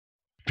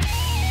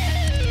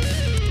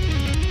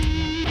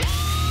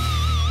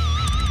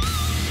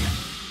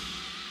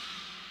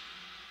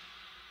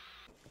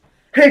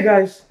Hey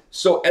guys!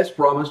 So, as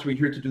promised, we're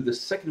here to do the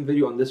second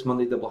video on this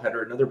Monday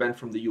doubleheader. Another band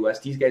from the US.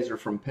 These guys are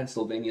from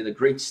Pennsylvania, the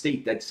great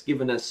state that's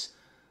given us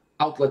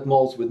outlet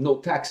malls with no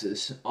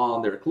taxes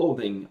on their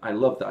clothing. I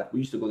love that. We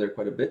used to go there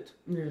quite a bit.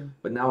 Yeah.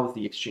 But now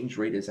the exchange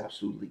rate is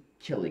absolutely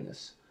killing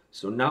us.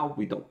 So now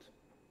we don't,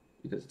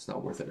 because it's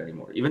not worth it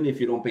anymore. Even if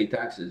you don't pay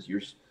taxes,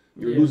 you're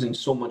losing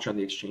so much on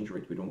the exchange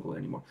rate, we don't go there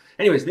anymore.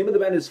 Anyways, the name of the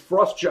band is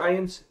Frost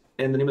Giants,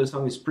 and the name of the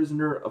song is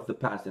Prisoner of the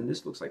Past. And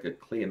this looks like a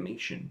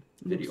claymation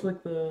video. Looks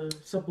like the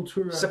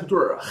Sepultura.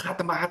 Sepultura,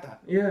 Hata Mahata.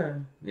 Yeah.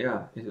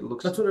 Yeah, it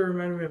looks... That's what it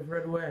reminded me of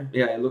right away.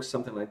 Yeah, it looks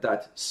something like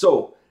that.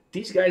 So,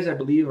 these guys, I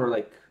believe, are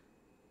like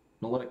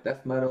melodic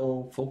death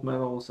metal, folk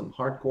metal, some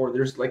hardcore.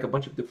 There's like a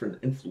bunch of different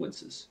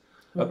influences,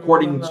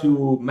 according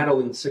to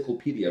Metal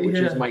Encyclopedia, which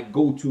is my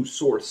go-to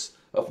source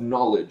of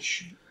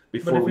knowledge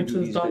before we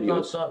do these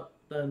videos.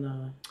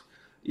 Then,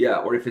 yeah,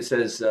 or if it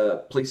says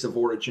place of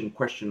origin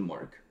question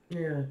mark.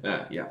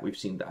 Yeah. Yeah, we've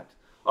seen that.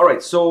 All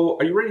right, so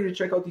are you ready to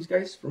check out these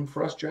guys from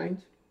Frost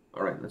Giant?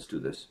 All right, let's do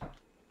this.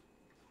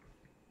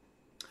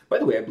 By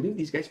the way, I believe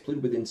these guys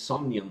played with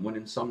Insomnium when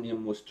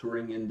Insomnium was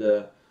touring in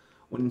the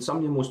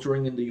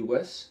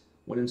US.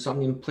 When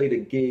Insomnium played a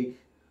gig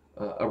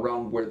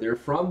around where they're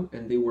from,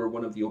 and they were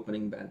one of the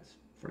opening bands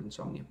for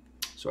Insomnium.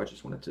 So I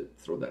just wanted to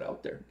throw that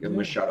out there. Give them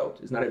a shout out.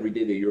 It's not every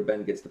day that your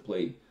band gets to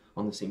play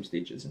on the same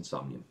stage as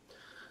Insomnium.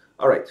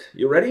 All right,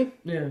 you ready?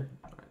 Yeah.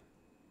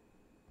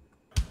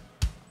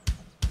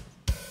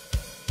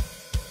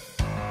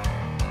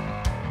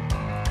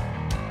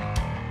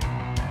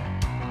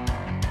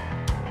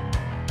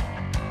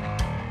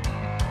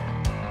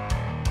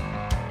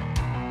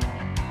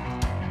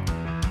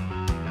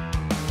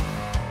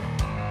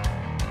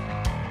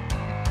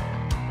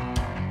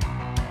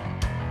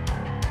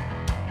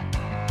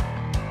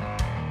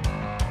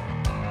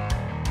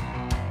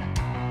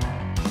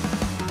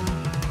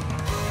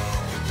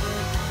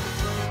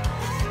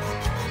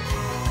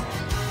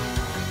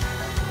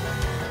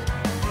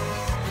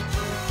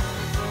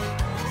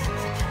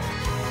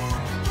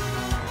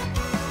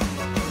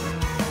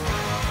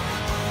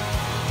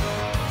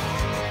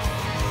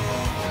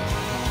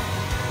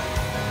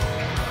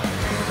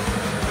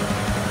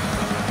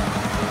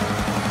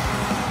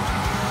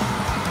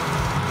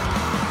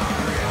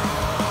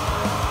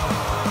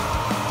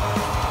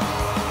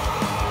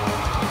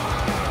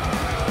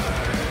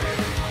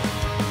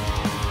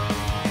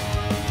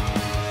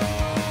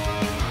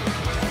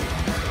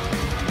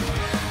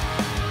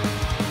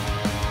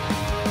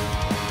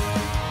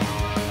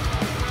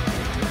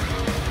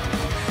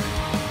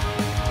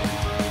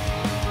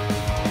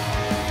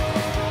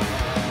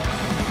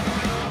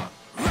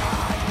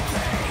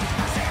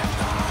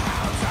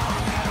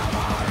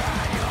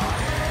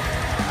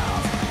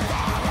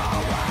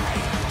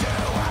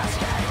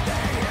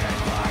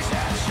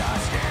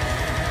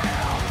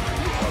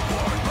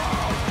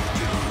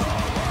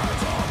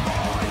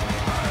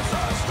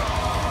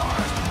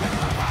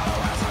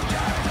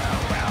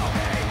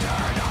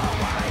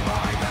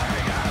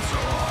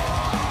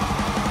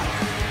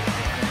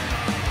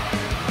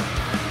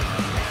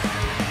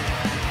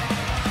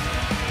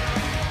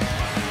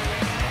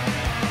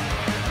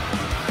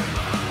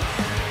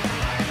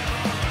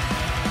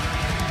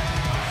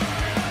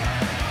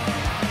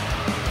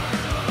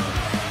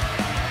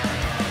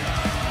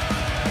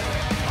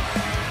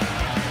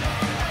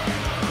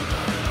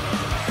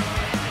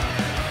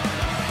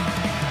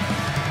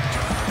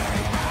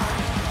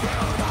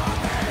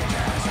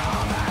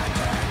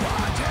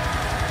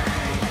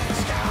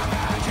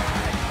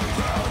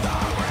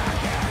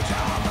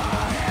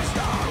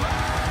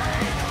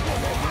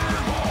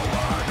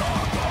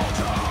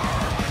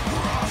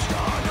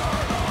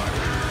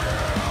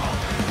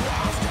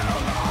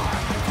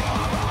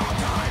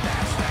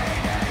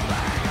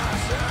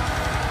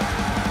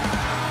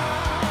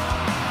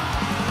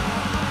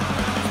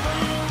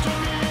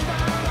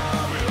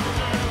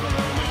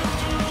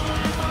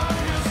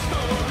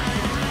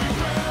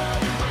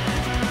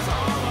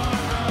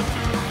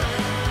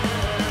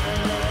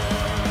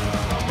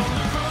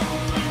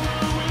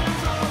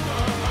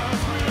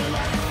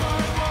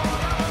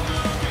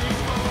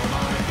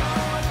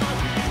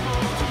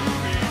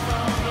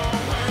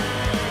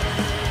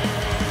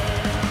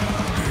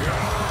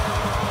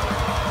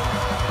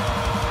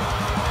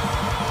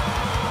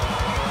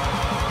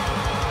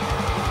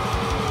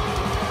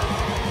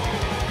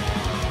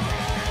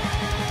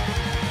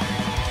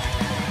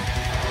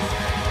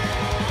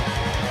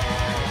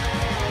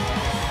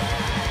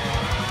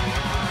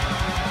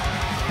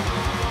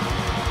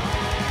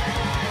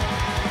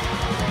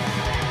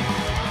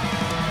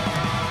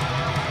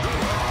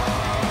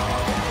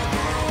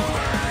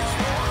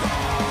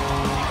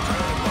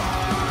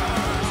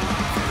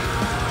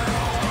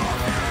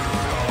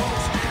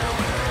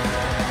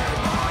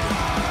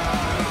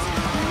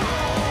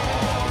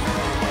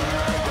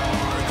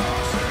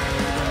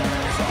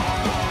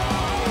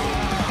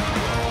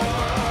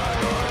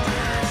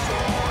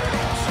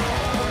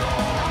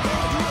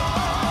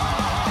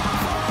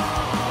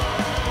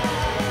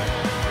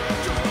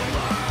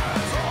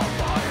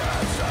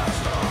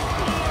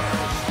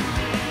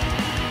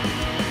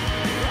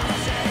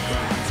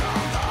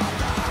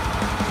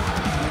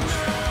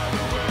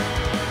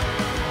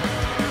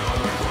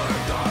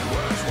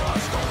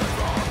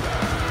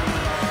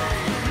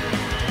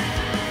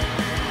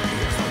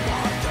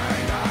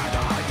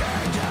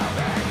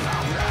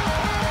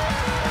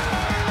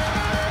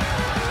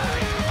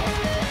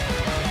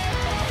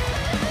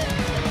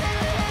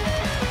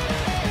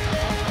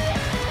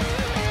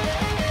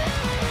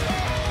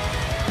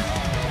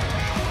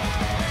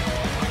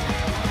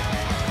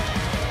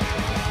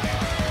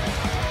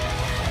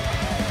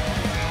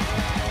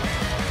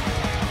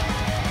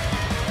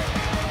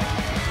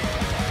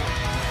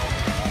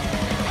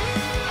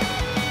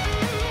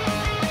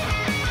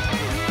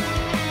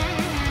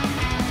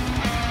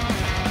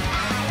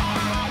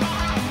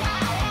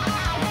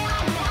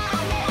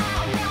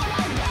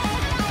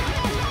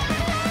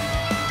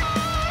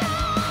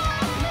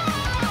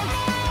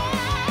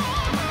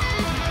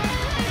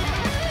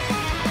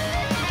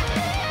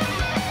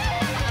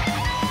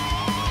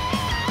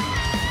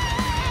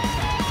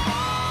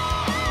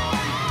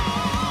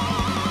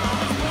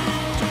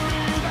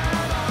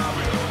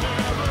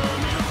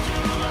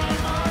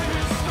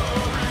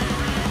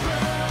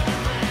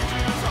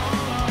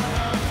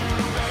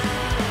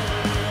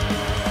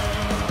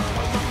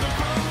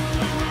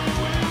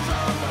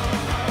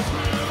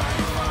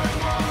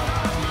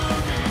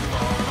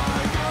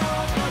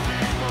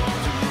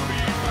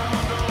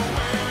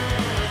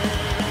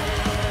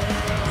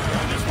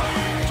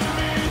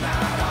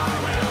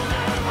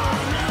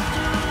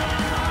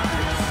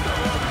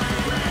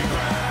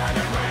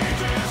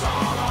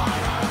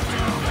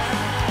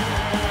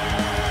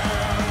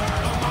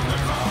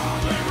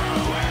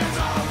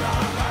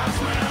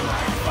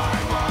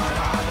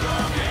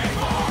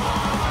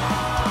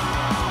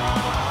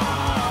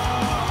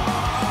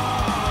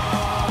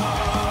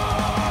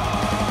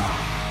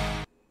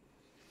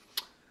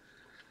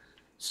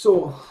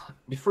 So,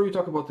 before you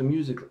talk about the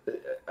music,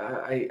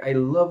 I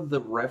love the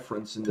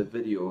reference in the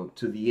video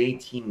to the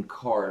A-Team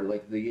car,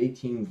 like the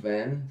A-Team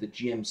van, the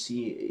GMC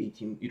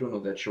A-Team. You don't know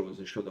that show? It was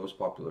a show that was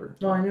popular.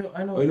 No, I know.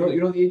 Oh, you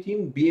know the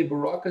A-Team? B.A.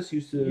 Baracus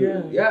used to...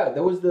 Yeah,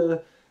 that was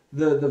the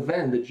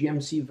van, the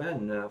GMC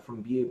van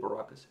from B.A.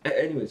 Baracus.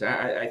 Anyways,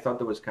 I thought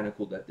that was kind of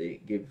cool that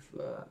they gave,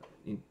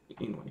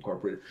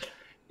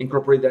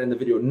 incorporate that in the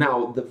video.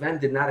 Now, the van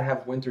did not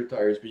have winter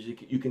tires, because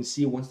you can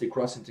see once they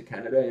cross into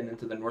Canada and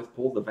into the North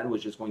Pole, the van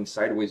was just going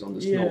sideways on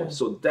the snow.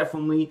 So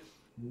definitely,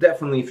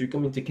 if you're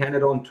coming to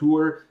Canada on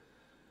tour,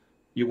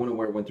 you want to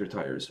wear winter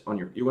tires on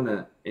your. You want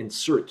to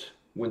insert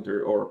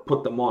winter or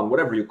put them on,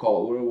 whatever you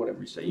call it, whatever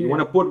you say. You want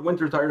to put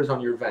winter tires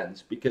on your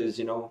vans because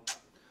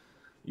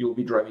you'll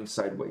be driving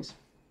sideways.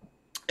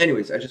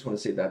 Anyways, I just want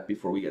to say that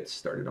before we get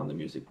started on the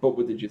music. But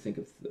what did you think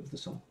of the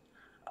song?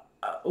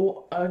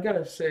 Well, I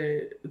gotta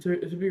say, to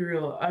be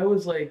real, I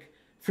was like,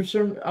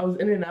 I was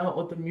in and out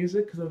with the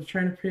music because I was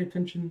trying to pay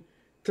attention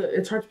to.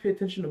 It's hard to pay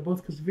attention to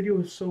both because the video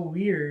was so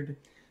weird.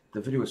 The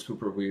video was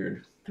super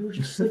weird. They were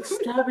just like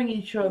stabbing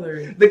each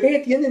other. The guy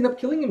at the end ended up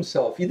killing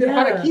himself. He did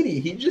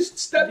harakiri. He just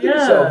stabbed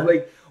himself.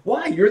 Like,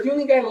 why? You're the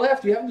only guy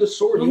left. You have the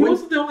sword. Well, he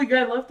wasn't the only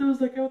guy left. There was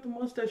that guy with the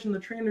mustache and the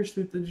trainer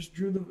suit that just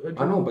drew the.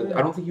 I know, but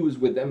I don't think he was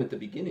with them at the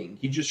beginning.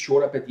 He just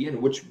showed up at the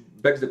end, which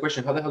begs the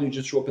question: how the hell do you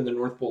just show up in the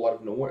North Pole out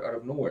of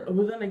nowhere?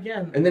 But then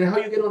again, and then how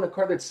you get on a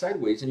car that's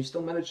sideways and you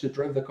still manage to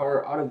drive the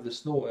car out of the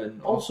snow?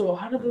 And also,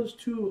 how did those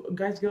two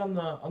guys get on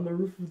the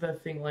roof of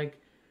that thing? Like,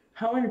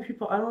 how many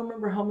people? I don't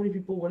remember how many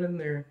people went in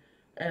there,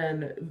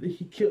 and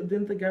he killed.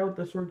 Didn't the guy with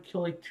the sword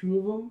kill like 2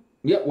 of them?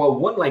 Yeah, well,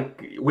 one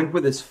went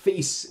with his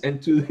face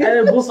into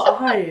and both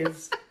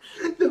eyes.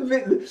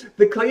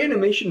 The clay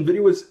animation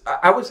video was.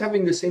 I was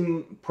having the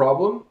same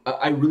problem.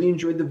 I really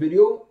enjoyed the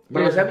video,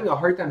 but I was having a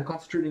hard time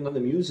concentrating on the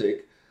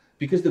music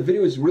because the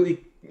video is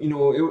really,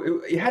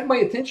 it had my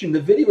attention.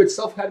 The video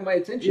itself had my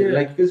attention,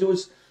 because it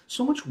was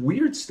so much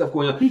weird stuff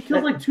going on. He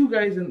killed like 2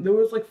 guys, and there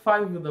was like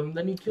 5 of them.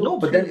 Then he killed. No,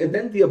 but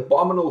then the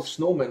abominable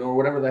snowman or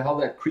whatever the hell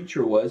that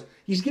creature was,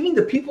 he's giving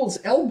the people's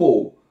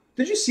elbow.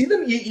 Did you see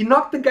them? He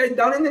knocked the guy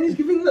down and then he's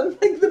giving them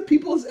like the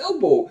people's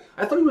elbow.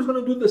 I thought he was going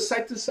to do the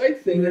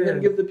side-to-side thing and then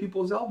give the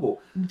people's elbow.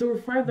 There were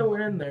 5 that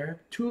went in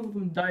there. 2 of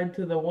them died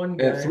to the one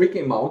guy. 3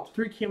 came out.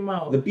 3 came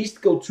out. The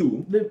beast killed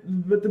 2.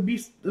 But the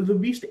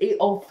beast ate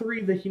all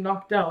 3 that he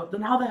knocked out.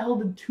 Then how the hell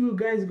did 2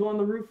 guys go on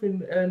the roof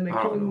and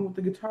kill him with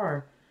the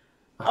guitar?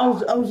 I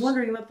was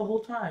wondering that the whole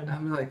time.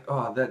 I'm like,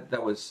 oh,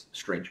 that was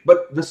strange.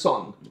 But the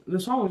song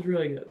was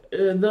really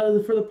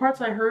good. For the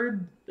parts I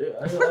heard,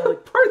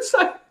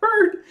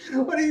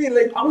 what do you mean?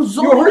 Like, I was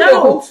zoning out. The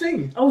whole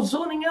thing. I was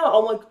zoning out.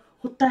 I'm like,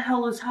 what the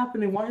hell is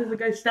happening? Why is the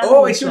guy stabbing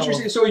himself? I see what you're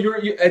saying. So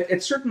you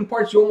at certain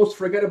parts you almost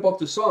forget about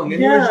the song,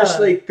 and you're just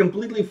like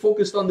completely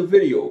focused on the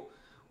video.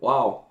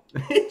 Wow.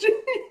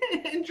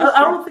 I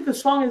don't think a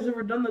song has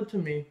ever done that to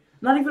me.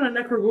 Not even a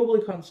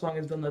Necrogoblikon song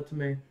has done that to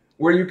me.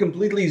 Where you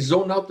completely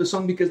zone out the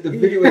song because the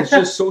video is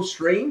just so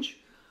strange?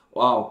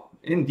 Wow.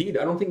 Indeed,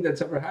 I don't think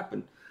that's ever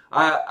happened.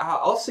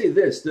 I'll say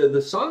this.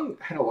 The song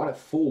had a lot of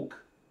folk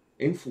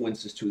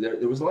influences to it.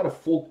 There was a lot of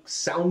folk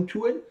sound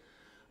to it.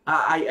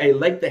 I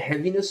like the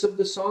heaviness of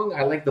the song.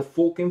 I like the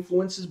folk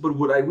influences. But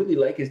what I really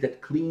like is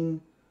that clean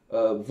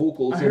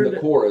vocals in the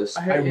chorus.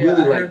 I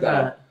really like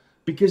that.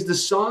 Because the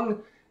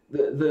song,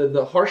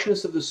 the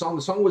harshness of the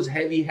song was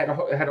heavy, had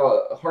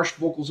harsh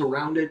vocals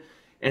around it.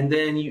 And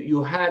then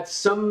you had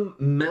some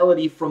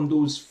melody from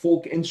those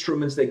folk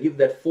instruments that give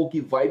that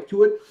folky vibe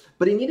to it.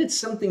 But it needed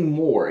something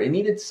more. It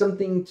needed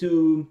something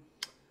to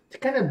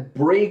kind of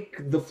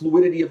break the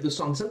fluidity of the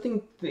song.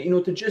 Something,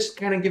 to just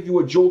kind of give you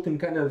a jolt and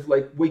kind of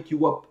like wake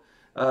you up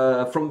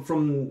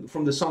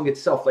from the song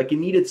itself. Like it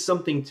needed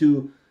something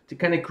to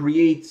kind of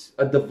create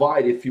a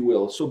divide, if you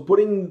will. So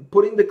putting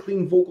the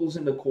clean vocals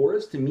in the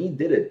chorus, to me,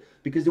 did it.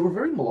 Because they were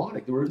very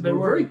melodic. They were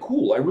very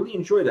cool. I really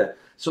enjoyed that.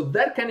 So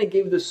that kind of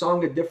gave the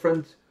song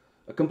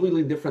a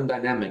completely different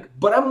dynamic.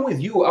 But I'm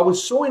with you. I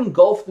was so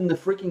engulfed in the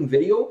freaking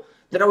video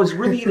that I was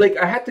really like,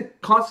 I had to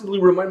constantly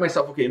remind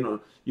myself, okay, no,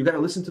 you got to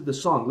listen to the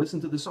song. But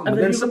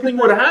then something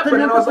would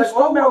happen, and I was like,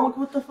 oh, no.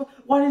 What the fuck?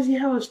 Why does he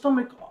have a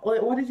stomach?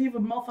 Why does he have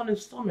a mouth on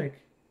his stomach?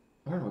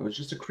 I don't know. It was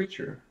just a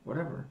creature.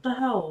 Whatever. What the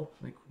hell?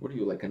 Like, what are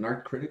you, like an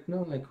art critic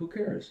now? Like, who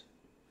cares?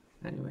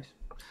 Anyways.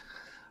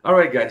 All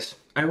right, guys.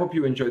 I hope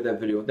you enjoyed that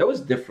video. That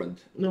was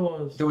different. It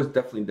was. That was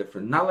definitely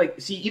different. Not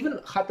like, see, even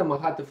Hata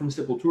Mahata from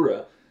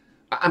Sepultura,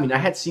 I mean, I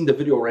had seen the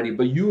video already,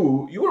 but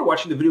you were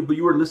watching the video, but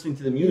you were listening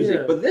to the music.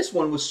 Yeah. But this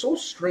one was so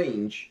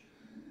strange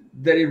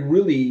that it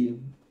really,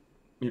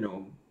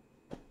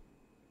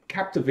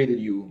 captivated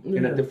you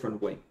in a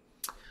different way.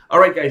 All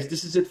right, guys,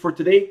 this is it for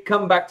today.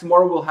 Come back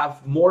tomorrow. We'll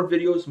have more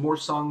videos, more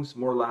songs,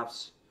 more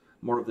laughs,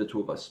 more of the two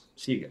of us.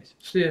 See you guys.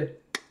 See ya.